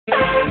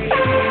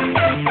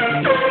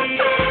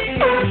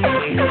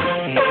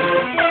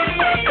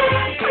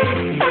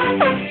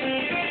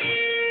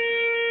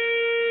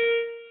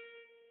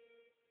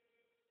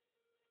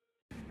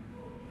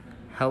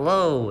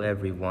Hello,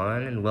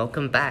 everyone, and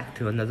welcome back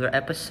to another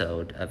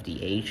episode of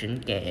the Asian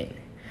Gang.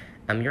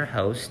 I'm your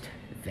host,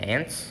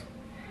 Vance,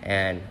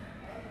 and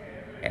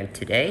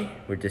today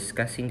we're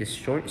discussing the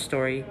short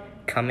story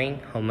Coming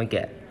Home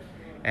Again.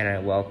 And I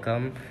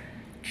welcome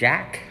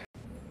Jack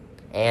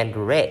and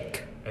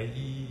Rick.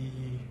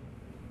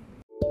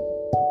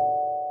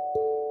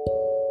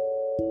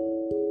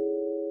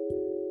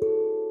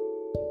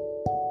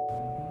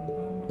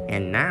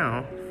 And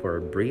now, for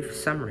a brief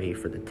summary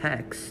for the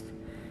text.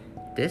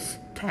 This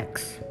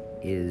text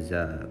is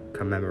a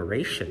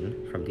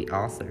commemoration from the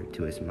author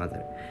to his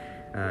mother.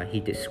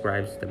 He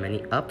describes the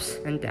many ups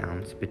and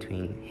downs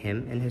between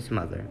him and his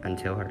mother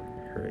until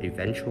her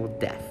eventual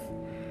death.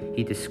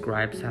 He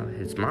describes how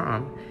his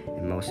mom,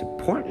 and most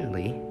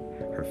importantly,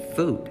 her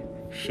food,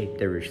 shaped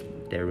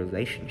their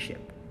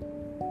relationship.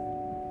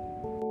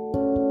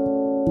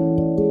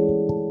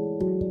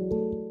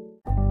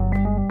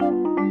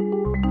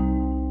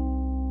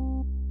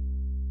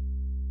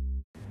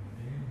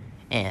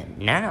 And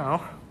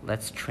now,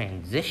 let's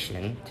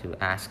transition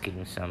to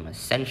asking some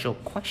essential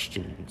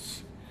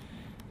questions.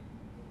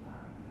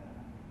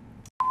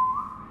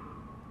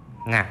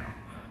 Now,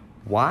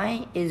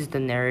 why is the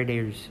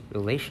narrator's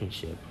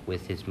relationship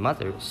with his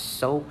mother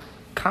so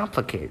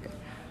complicated?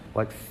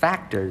 What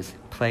factors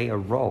play a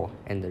role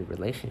in the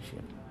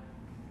relationship?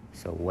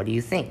 So, what do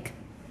you think?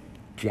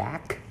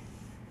 Jack?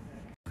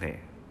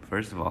 Okay,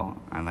 first of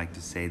all, I'd like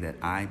to say that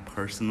I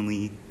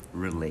personally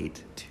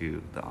relate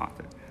to the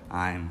author.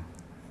 I'm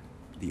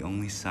the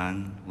only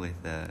son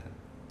with a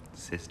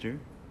sister,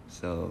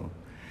 so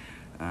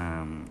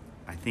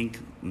I think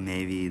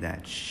maybe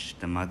that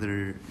the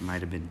mother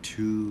might have been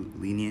too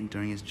lenient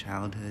during his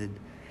childhood.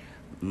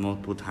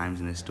 Multiple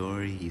times in the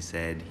story, he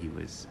said he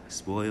was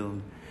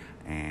spoiled,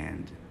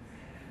 and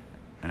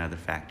another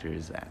factor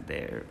is that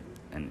they're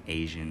an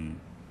Asian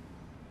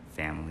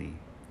family.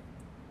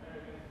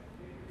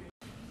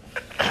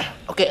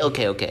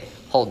 Okay.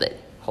 Hold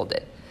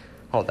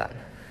on.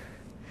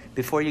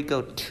 Before you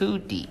go too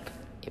deep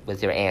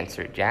with your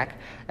answer, Jack,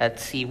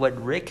 let's see what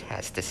Rick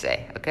has to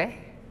say, okay?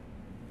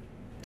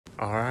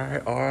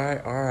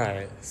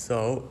 Alright.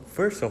 So,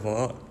 first of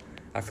all,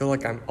 I feel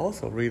like I'm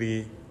also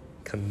really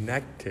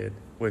connected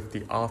with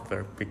the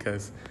author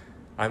because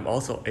I'm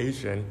also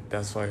Asian.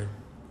 That's why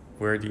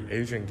we're the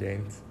Asian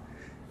Gangs.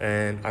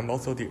 And I'm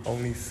also the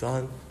only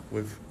son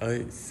with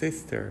a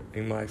sister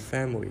in my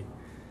family.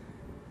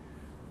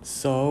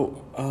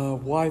 So,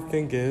 what I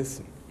think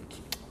is,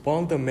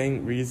 one of the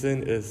main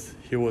reasons is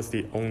he was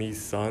the only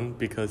son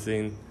because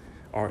in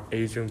our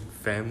Asian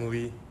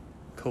family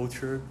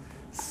culture,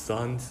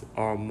 sons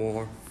are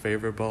more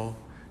favorable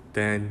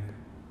than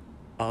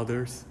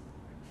others.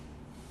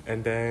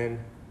 And then,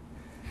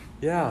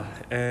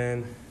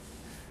 and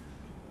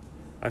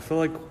I feel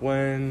like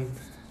when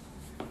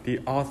the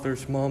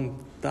author's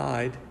mom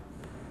died,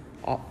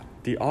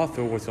 the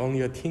author was only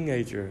a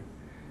teenager.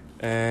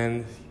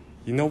 And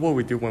you know what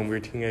we do when we're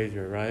a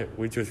teenager, right?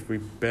 We just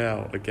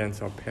rebel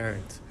against our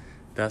parents.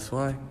 That's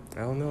why,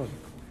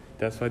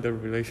 that's why the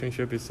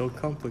relationship is so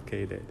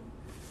complicated.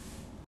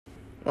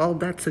 Well,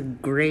 that's a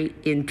great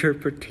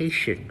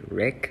interpretation,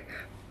 Rick.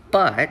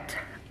 But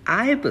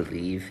I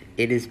believe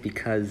it is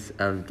because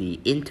of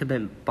the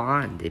intimate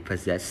bond they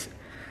possess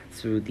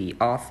through the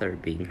author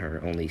being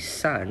her only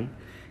son.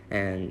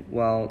 And,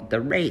 well,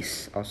 the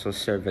race also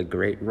serve a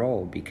great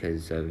role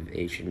because of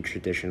Asian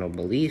traditional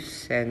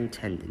beliefs and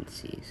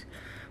tendencies.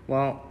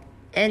 Well,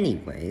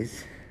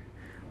 anyways,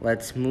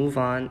 let's move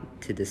on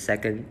to the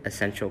second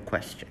essential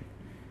question.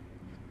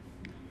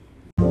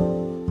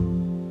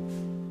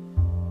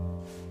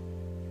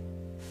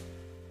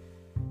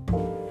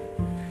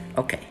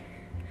 Okay,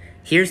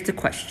 here's the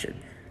question.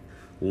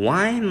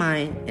 Why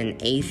might an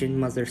Asian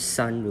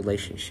mother-son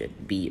relationship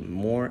be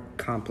more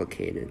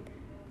complicated?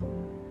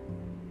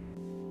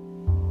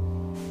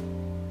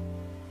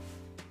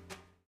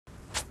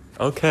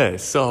 Okay,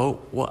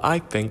 so what I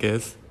think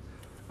is,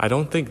 I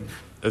don't think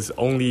it's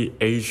only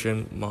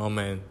Asian mom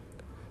and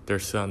their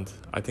sons.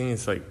 I think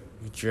it's like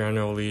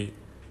generally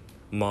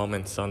mom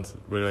and son's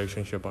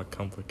relationship are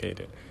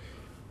complicated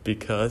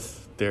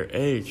because their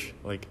age,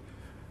 like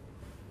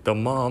the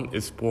mom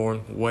is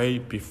born way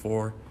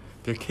before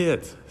their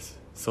kids.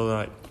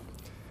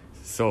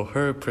 So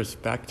her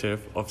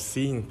perspective of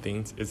seeing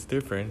things is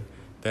different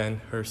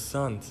than her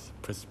son's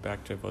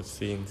perspective of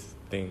seeing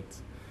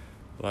things.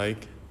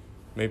 Like,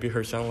 maybe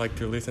her son liked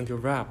to listen to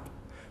rap,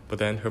 but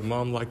then her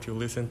mom liked to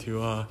listen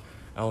to,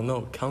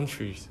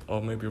 countries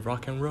or maybe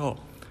rock and roll.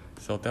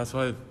 So that's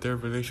why their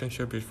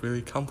relationship is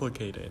really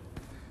complicated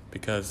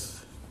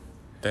because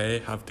they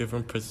have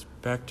different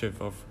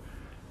perspective of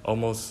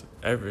almost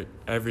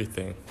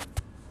everything.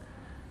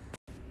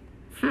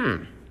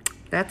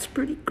 That's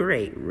pretty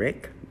great,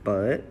 Rick.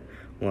 But,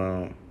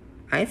 well,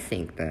 I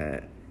think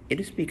that it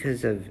is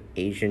because of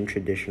Asian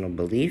traditional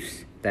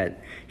beliefs that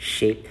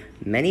shape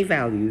many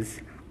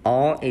values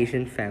all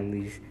Asian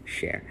families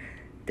share.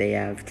 They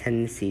have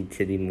tendency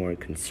to be more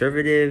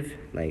conservative,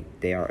 like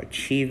they are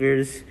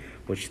achievers,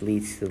 which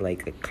leads to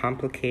like a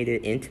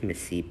complicated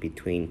intimacy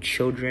between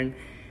children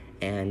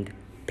and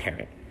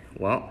parent.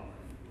 Well,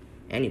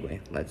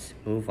 anyway, let's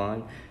move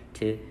on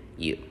to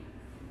you.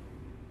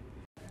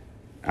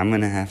 I'm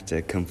gonna have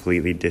to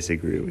completely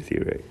disagree with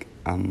you, Rick.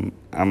 I'm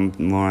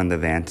more on the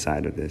Vance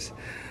side of this.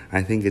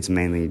 I think it's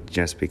mainly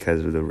just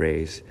because of the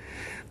race.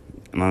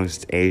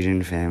 Most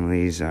Asian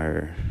families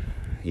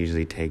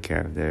usually take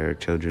care of their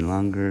children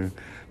longer,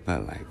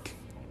 but like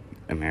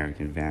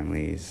American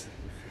families,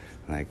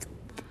 like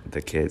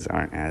the kids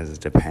aren't as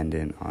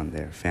dependent on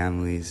their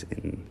families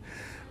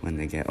when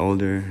they get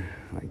older.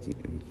 Like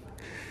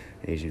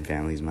Asian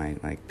families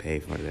might like pay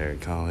for their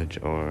college,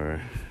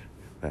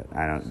 but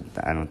I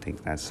don't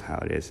think that's how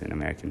it is in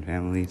American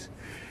families.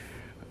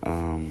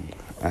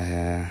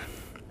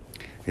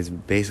 It's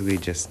basically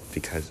just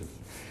because of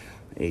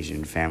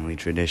Asian family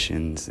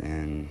traditions,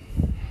 and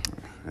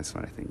that's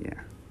what I think.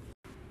 Yeah.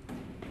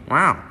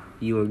 Wow,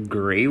 you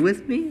agree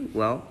with me?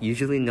 Well,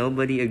 usually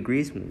nobody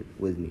agrees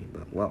with me,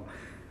 but well,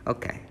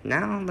 okay.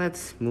 Now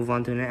let's move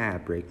on to an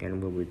ad break,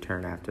 and we'll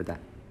return after that.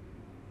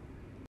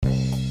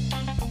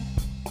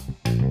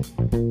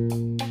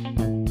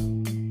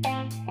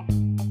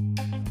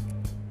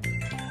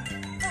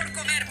 Por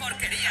comer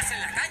porquerías en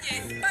la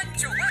calle,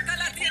 Pancho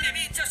Guácala tiene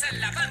bichos en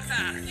la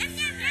panza.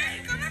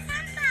 ¿Cómo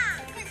panza?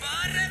 ¡Va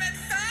a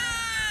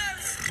reventar!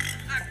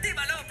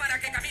 Actívalo para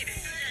que camine.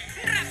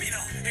 ¡Rápido!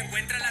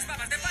 Encuentra en las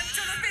babas de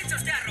Pancho los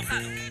bichos que ha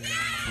arrojado.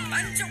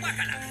 Pancho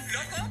Guácala,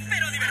 loco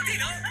pero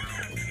divertido.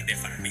 De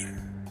Farmir.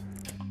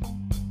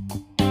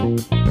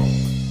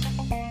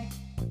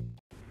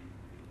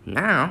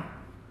 Now,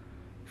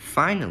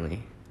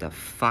 finally, the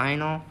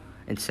final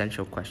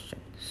essential question.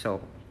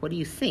 So, what do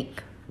you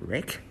think,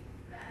 Rick?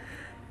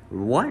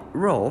 What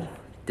role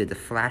did the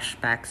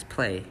flashbacks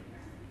play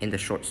in the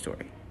short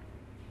story?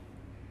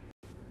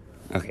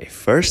 Okay,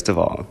 first of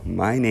all,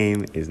 my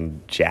name is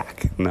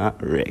Jack,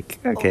 not Rick,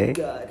 okay? Oh,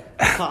 God.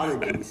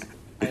 Apologies.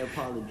 I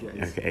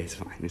apologize. Okay, it's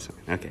fine.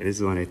 Okay,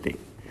 this is what I think.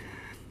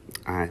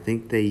 I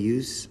think they're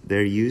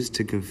used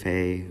to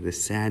convey the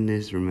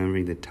sadness,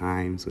 remembering the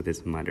times with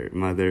his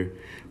mother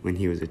when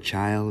he was a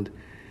child,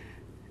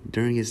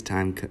 during his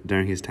time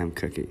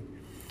cooking,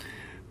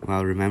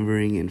 while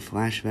remembering in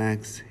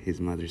flashbacks his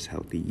mother's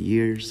healthy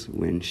years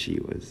when she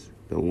was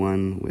the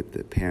one with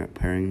the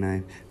paring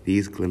knife.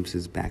 These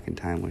glimpses back in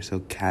time were so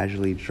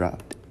casually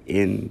dropped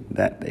in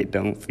that they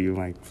don't feel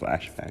like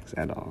flashbacks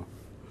at all.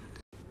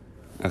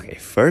 Okay,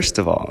 first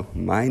of all,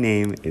 my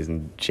name is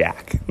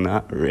Jack,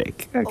 not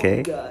Rick,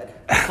 okay? Oh, God.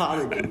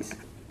 Apologies.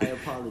 I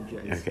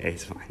apologize. Okay,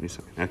 it's fine.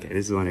 Okay,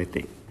 this is what I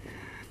think.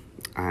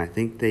 I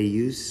think they're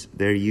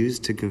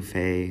used to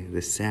convey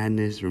the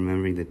sadness,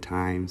 remembering the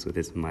times with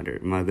his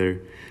mother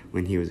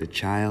when he was a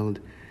child,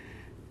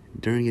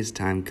 during his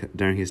time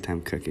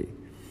cooking,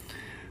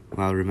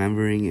 while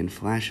remembering in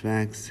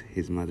flashbacks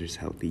his mother's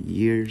healthy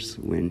years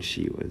when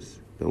she was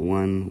the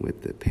one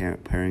with the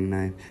paring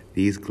knife.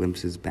 These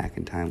glimpses back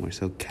in time were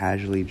so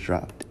casually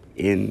dropped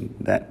in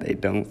that they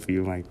don't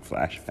feel like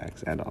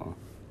flashbacks at all.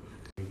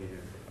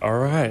 All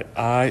right,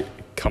 I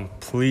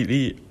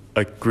completely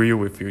agree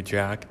with you,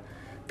 Jack,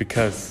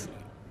 because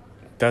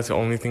that's the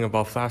only thing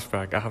about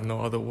flashback. I have no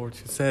other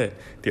words to say.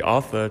 The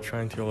author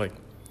trying to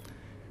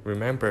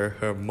remember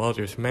her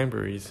mother's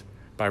memories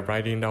by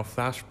writing down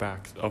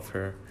flashbacks of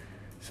her,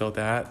 so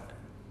that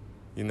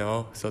he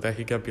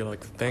can be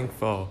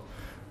thankful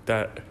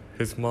that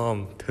his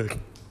mom took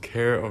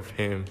care of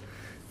him.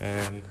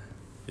 And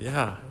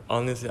yeah,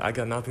 honestly, I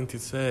got nothing to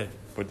say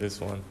for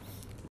this one.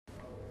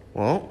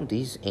 Well,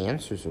 these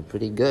answers are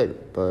pretty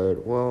good, but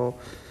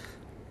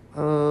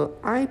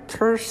I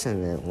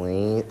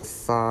personally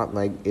thought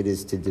it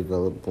is to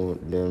develop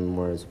them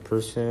more as a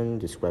person,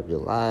 describe your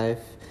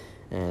life,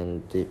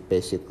 and they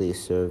basically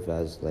serve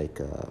as a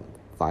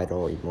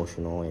vital,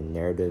 emotional, and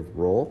narrative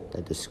role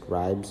that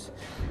describes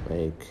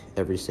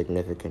every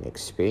significant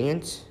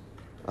experience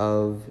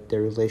of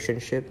their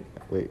relationship,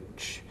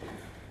 which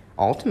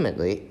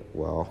ultimately,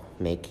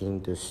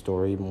 making the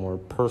story more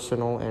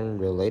personal and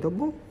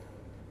relatable.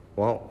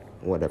 Well,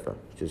 whatever.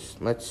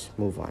 Just let's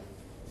move on.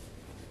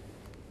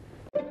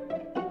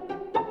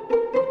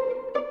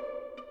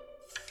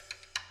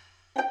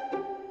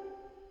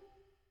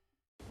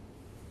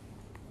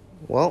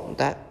 Well,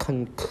 that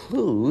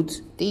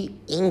concludes the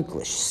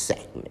English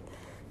segment.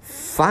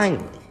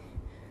 Finally.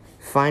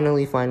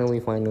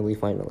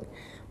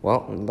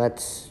 Well,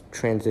 let's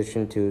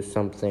transition to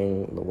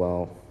something,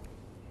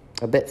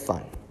 a bit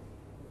fun.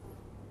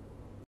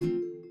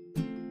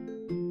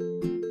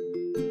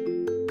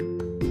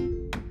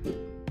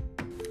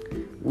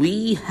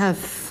 We have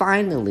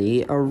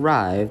finally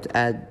arrived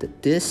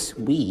at this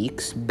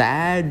week's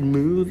bad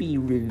movie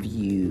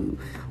review.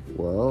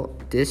 Well,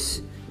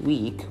 this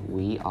week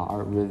we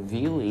are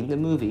reviewing the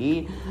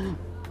movie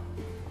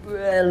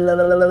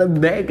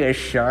Mega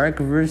Shark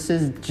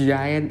versus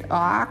Giant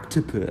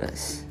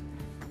Octopus.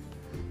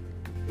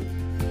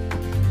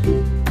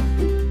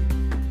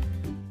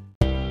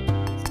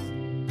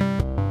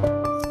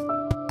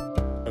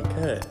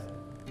 Okay,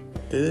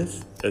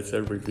 this